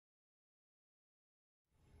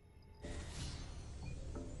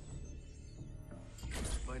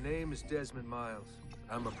name is Desmond Miles.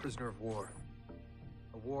 I'm a prisoner of war.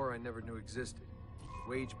 A war I never knew existed.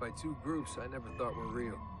 Waged by two groups I never thought were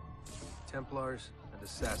real. Templars and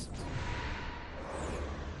Assassins.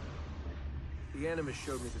 The Animus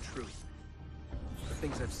showed me the truth. The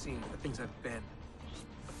things I've seen, the things I've been.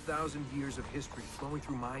 1,000 years of history flowing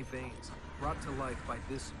through my veins, brought to life by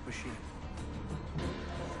this machine.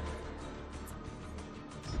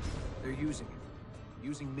 They're using it.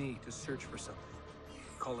 Using me to search for something.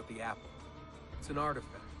 Call it the Apple. It's an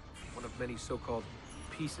artifact. One of many so-called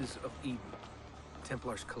pieces of Eden.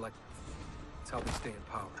 Templars collect them. It's how they stay in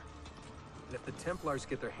power. And if the Templars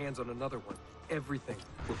get their hands on another one, everything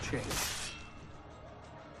will change.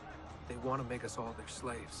 They want to make us all their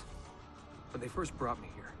slaves. When they first brought me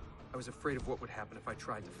here, I was afraid of what would happen if I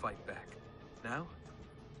tried to fight back. Now?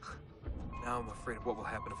 Now I'm afraid of what will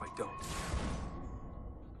happen if I don't.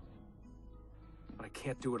 But I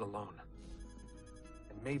can't do it alone.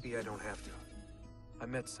 And maybe I don't have to. I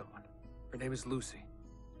met someone. Her name is Lucy.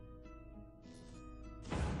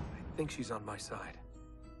 I think she's on my side.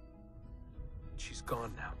 She's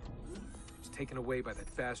gone now. She's taken away by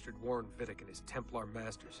that bastard Warren Vidic and his Templar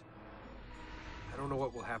masters. I don't know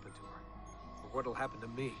what will happen to her, or what'll happen to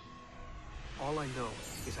me. All I know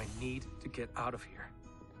is I need to get out of here.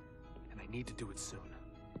 And I need to do it soon.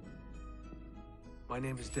 My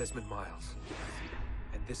name is Desmond Miles,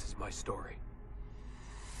 and this is my story.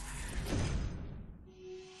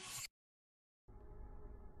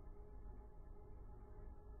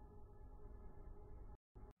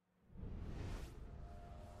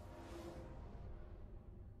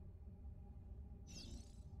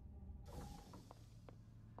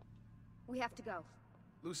 We have to go.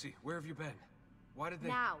 Lucy, where have you been? Why did they—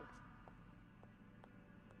 Now!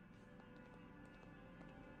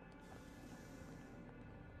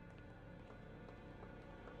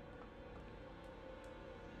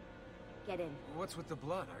 Get in. What's with the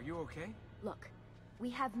blood? Are you okay? Look, we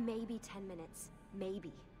have maybe 10 minutes,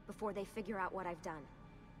 maybe, before they figure out what I've done.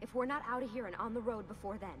 If we're not out of here and on the road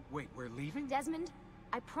before then... Wait, we're leaving? Desmond,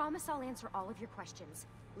 I promise I'll answer all of your questions.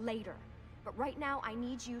 Later. But right now, I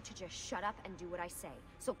need you to just shut up and do what I say.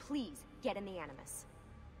 So please, get in the Animus.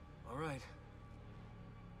 All right.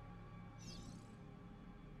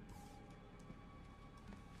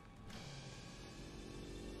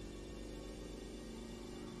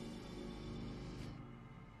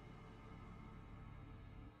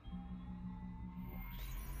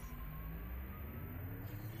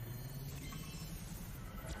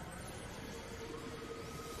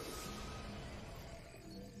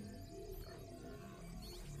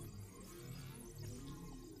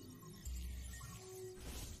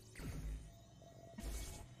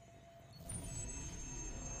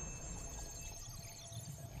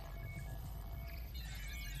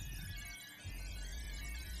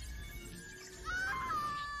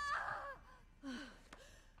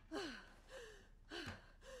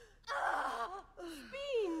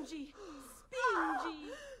 Spingi! Spingi!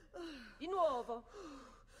 Di nuovo!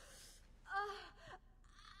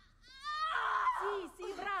 Sì,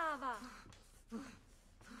 sì, brava!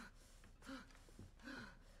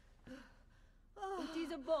 It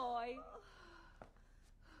is a boy.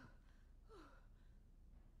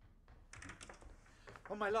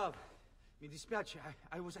 Oh, my love. Mi dispiace.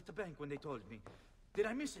 I was at the bank when they told me. Did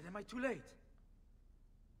I miss it? Am I too late?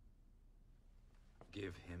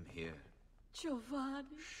 Give him here.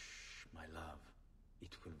 Giovanni. Shh, my love.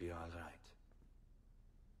 It will be all right.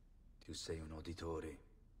 Tu sei un uditore.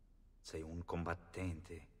 Sei un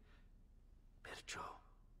combattente. Perciò,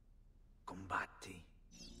 combatti.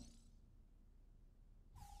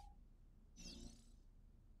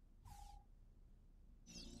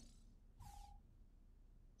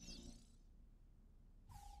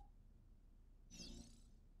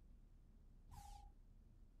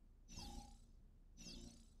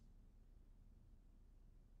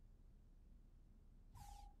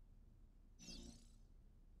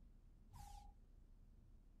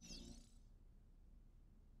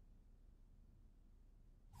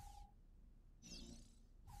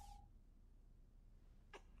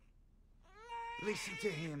 Listen to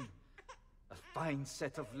him. A fine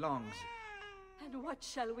set of lungs. And what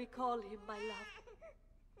shall we call him, my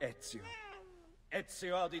love? Ezio.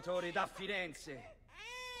 Ezio Auditore da Firenze.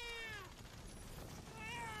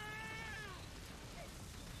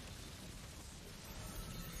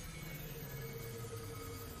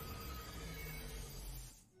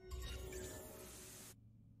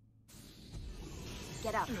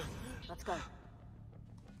 Get up. Let's go.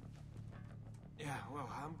 Yeah, well,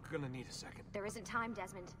 I'm gonna need a second. There isn't time,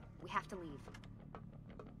 Desmond. We have to leave.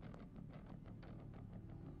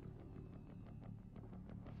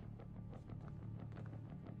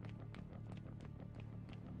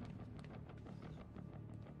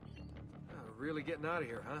 really getting out of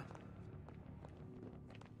here, huh?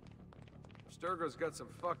 Sturgo's got some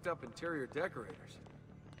fucked up interior decorators.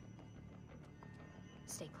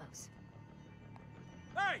 Stay close.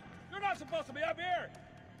 Hey! You're not supposed to be up here!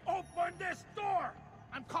 Open this door!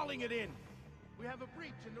 I'm calling it in. We have a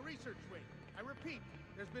breach in the research wing. I repeat,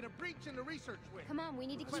 there's been a breach in the research wing. Come on, we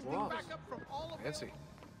need to keep Requesting wrong? backup from all of Fancy.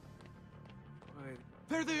 Wait,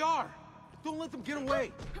 There they are! Don't let them get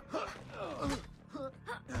away!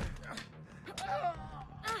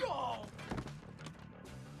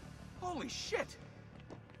 Holy shit!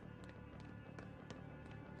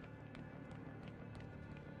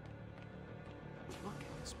 look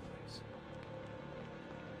at this place.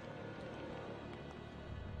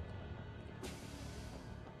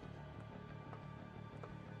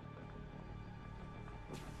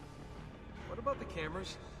 What about the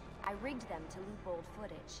cameras? I rigged them to loop old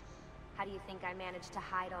footage. How do you think I managed to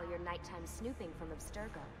hide all your nighttime snooping from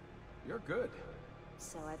Abstergo? You're good.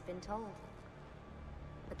 So I've been told.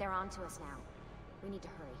 But they're on to us now. We need to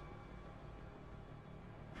hurry.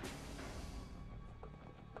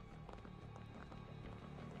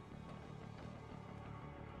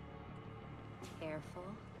 Careful.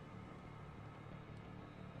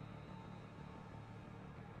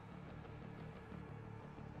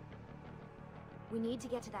 We need to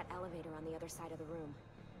get to that elevator on the other side of the room.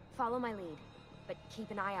 Follow my lead, but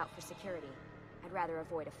keep an eye out for security. I'd rather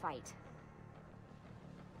avoid a fight.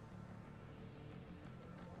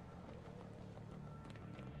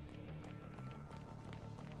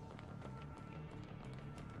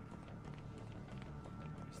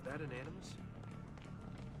 Is that an Animus?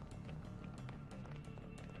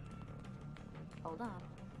 Hold on.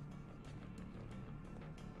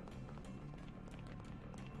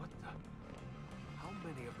 What the? How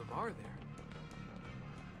many of them are there?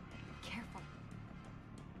 Careful.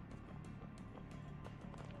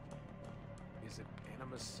 Is it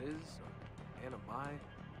Animuses or Animi?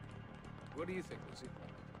 What do you think, Lucy?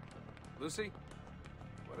 Lucy?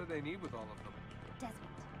 What do they need with all of them? Desmond.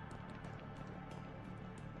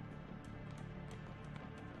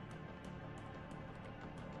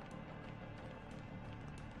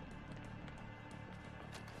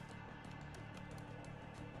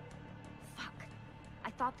 Fuck. I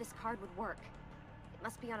thought this card would work. It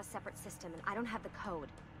must be on a separate system, and I don't have the code.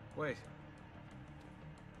 Wait.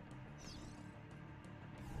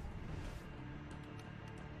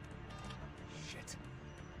 Shit.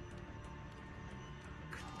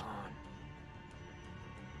 Come on.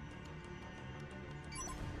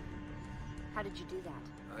 How did you do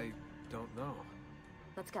that? I don't know.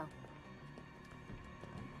 Let's go.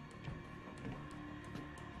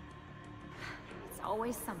 It's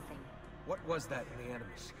always something. What was that in the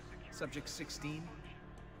Animus? Subject 16?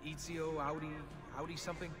 Ezio, Audi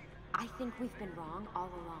something? I think we've been wrong all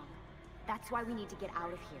along. That's why we need to get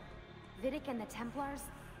out of here. Vidic and the Templars,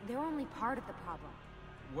 they're only part of the problem.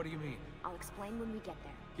 What do you mean? I'll explain when we get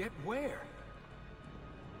there. Get where?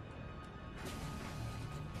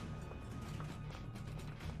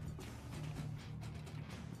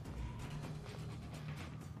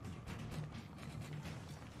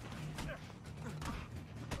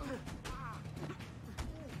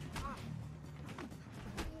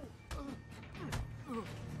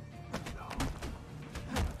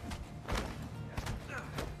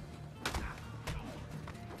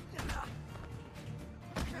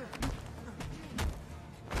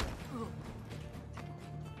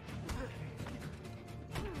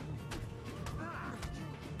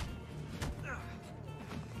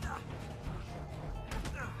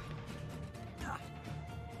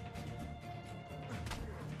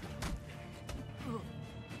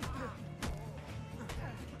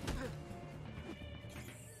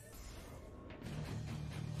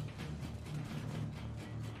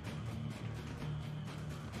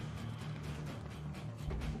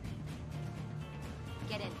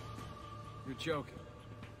 Get in. You're joking.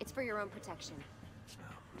 It's for your own protection.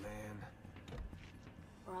 Oh, man.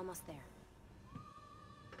 We're almost there.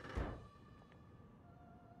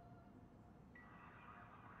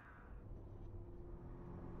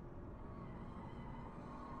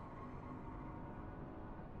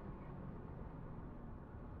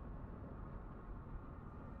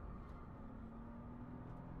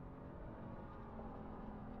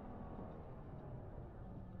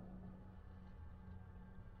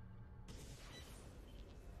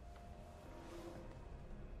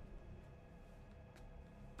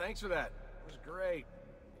 Thanks for that. It was great.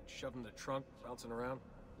 Shoved in the trunk, bouncing around.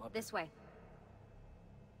 Loved it. This way.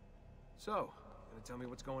 So, gonna tell me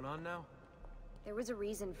what's going on now? There was a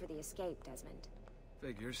reason for the escape, Desmond.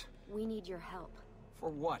 Figures. We need your help. For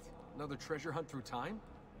what? Another treasure hunt through time?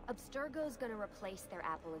 Abstergo's gonna replace their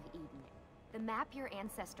Apple of Eden. The map your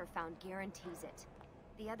ancestor found guarantees it.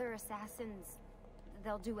 The other assassins,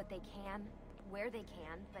 they'll do what they can, where they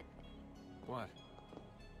can, but What?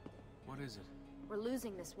 What is it? we're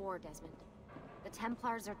losing this war, Desmond. The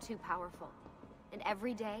Templars are too powerful, and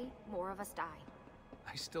every day, more of us die.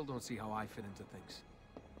 I still don't see how I fit into things.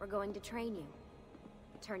 We're going to train you.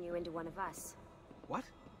 Turn you into one of us. What?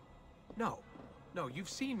 No. No, you've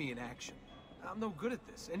seen me in action. I'm no good at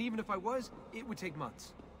this, and even if I was, it would take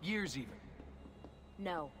months. Years even.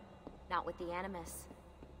 No. Not with the Animus.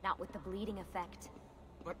 Not with the bleeding effect.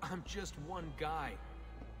 But I'm just one guy.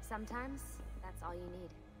 Sometimes, that's all you need.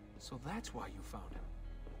 So that's why you found him.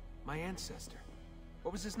 My ancestor.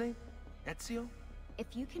 What was his name? Ezio?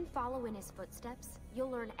 If you can follow in his footsteps,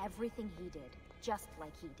 you'll learn everything he did, just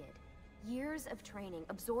like he did. Years of training,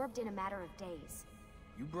 absorbed in a matter of days.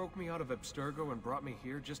 You broke me out of Abstergo and brought me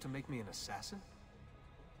here just to make me an assassin?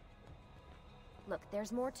 Look,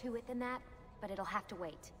 there's more to it than that, but it'll have to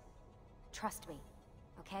wait. Trust me,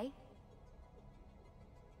 okay?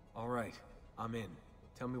 All right, I'm in.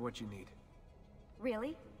 Tell me what you need.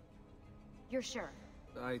 Really? You're sure?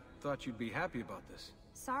 I thought you'd be happy about this.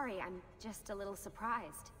 Sorry, I'm just a little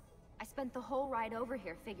surprised. I spent the whole ride over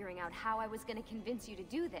here figuring out how I was gonna convince you to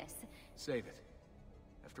do this. Save it.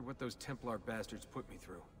 After what those Templar bastards put me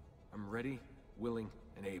through, I'm ready, willing,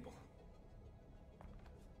 and able.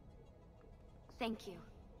 Thank you.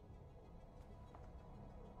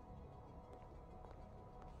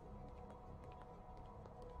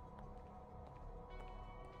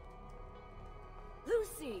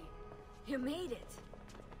 Lucy! You made it!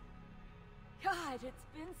 God, it's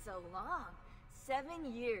been so long.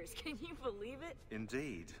 7 years, can you believe it?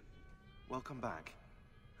 Indeed. Welcome back.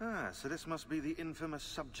 Ah, so this must be the infamous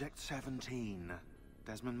Subject 17.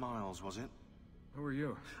 Desmond Miles, was it? Who are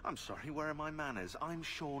you? I'm sorry, where are my manners? I'm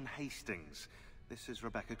Sean Hastings. This is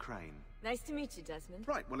Rebecca Crane. Nice to meet you, Desmond.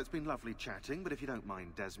 Right, well, it's been lovely chatting, but if you don't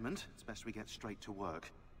mind, Desmond, it's best we get straight to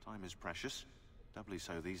work. Time is precious. Doubly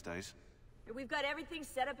so these days. We've got everything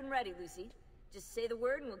set up and ready, Lucy. Just say the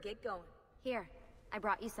word and we'll get going. Here, I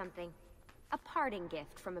brought you something. A parting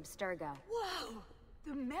gift from Abstergo. Whoa!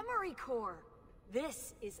 The memory core!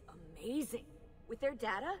 This is amazing. With their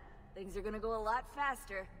data, things are gonna go a lot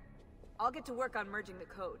faster. I'll get to work on merging the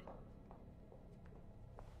code.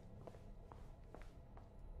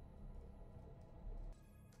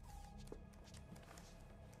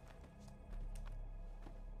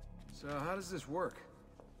 So how does this work?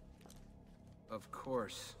 Of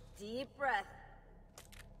course. Deep breath.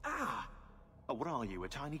 Ah! Oh, what are you, a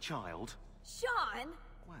tiny child? Sean!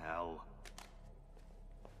 Well...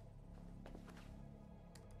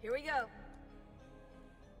 Here we go.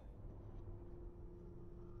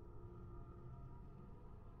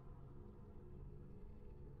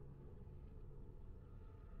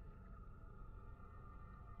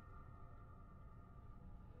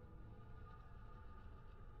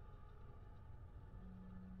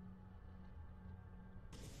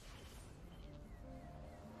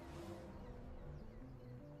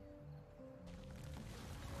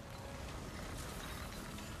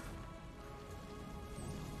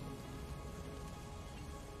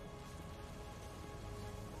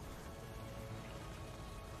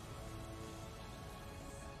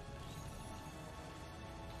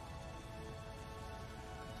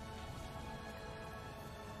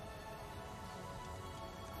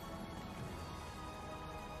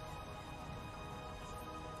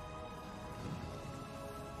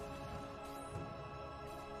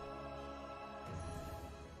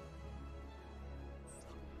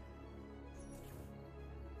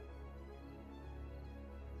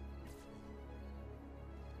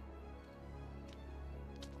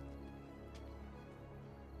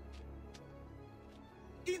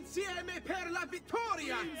 Insieme per la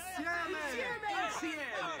vittoria! Insieme!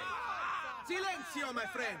 Silenzio, my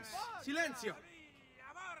friends! Silenzio!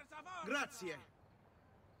 Grazie.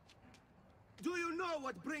 Do you know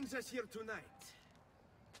what brings us here tonight?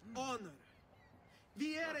 Honor.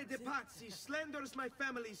 Viere de Pazzi slanders my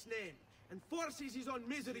family's name and forces his own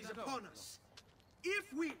miseries upon us.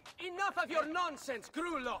 If we... Enough of your nonsense,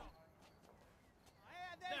 Grullo!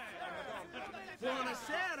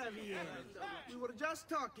 Buonasera, Viere. We were just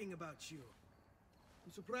talking about you.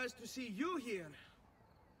 I'm surprised to see you here.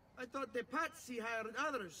 I thought the Pazzi hired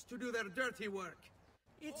others to do their dirty work.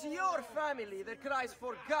 It's your family that cries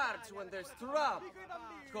for guards when there's trouble,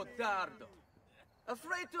 Cotardo.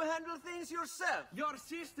 Afraid to handle things yourself? Your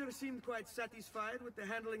sister seemed quite satisfied with the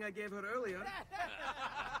handling I gave her earlier.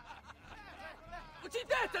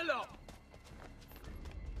 Uccidetelo!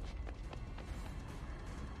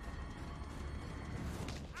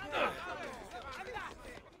 Come,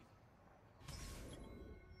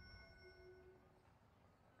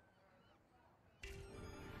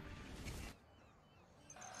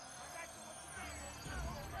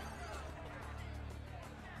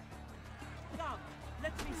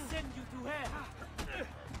 let me send you to hell.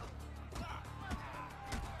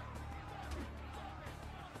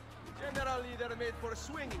 Generally, they're made for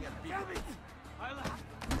swinging at people.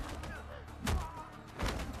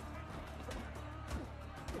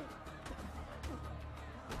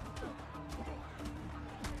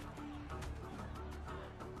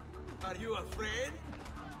 Are you afraid?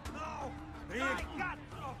 No! Speak. I got...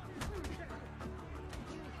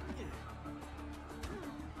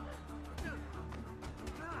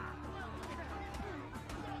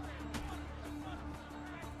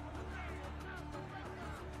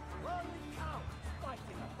 Holy cow!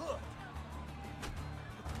 Fighting a hood!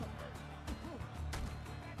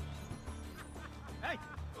 Hey!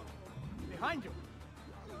 Behind you!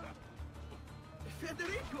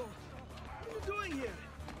 Federico! What are you doing here?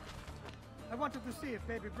 I wanted to see if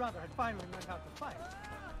baby brother had finally learned how to fight.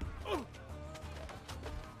 Oh!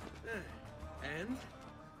 And?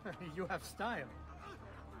 You have style.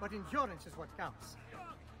 But endurance is what counts.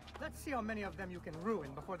 Let's see how many of them you can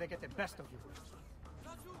ruin before they get the best of you.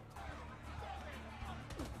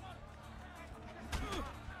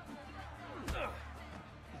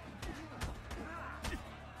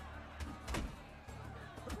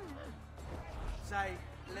 Sai,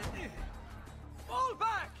 let me... Fall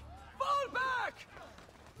back! Fall back!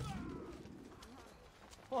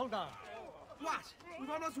 Hold on. What? We've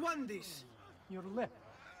almost won this. Your lip.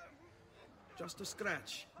 Just a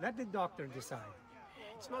scratch. Let the doctor decide.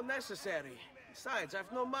 It's not necessary. Besides,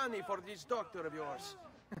 I've no money for this doctor of yours.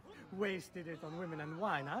 Wasted it on women and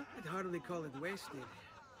wine, huh? I'd hardly call it wasted.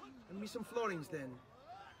 Lend me some florins then.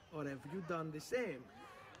 Or have you done the same?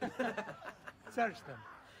 Search them.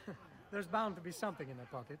 There's bound to be something in their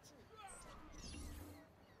pockets.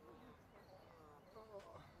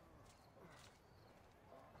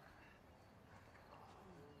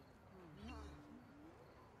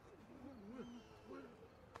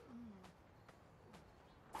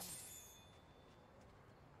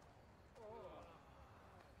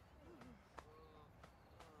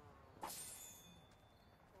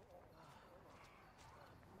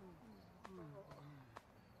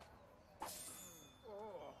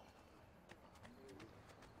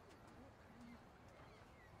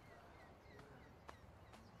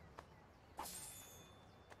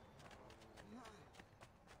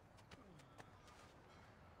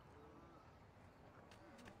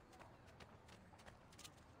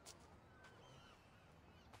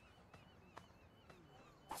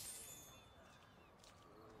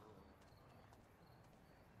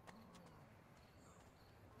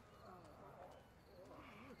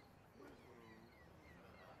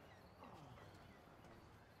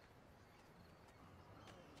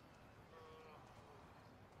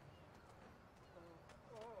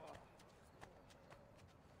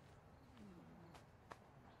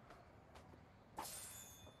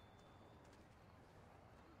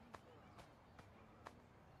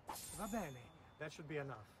 Va bene. That should be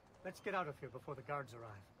enough. Let's get out of here before the guards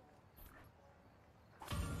arrive.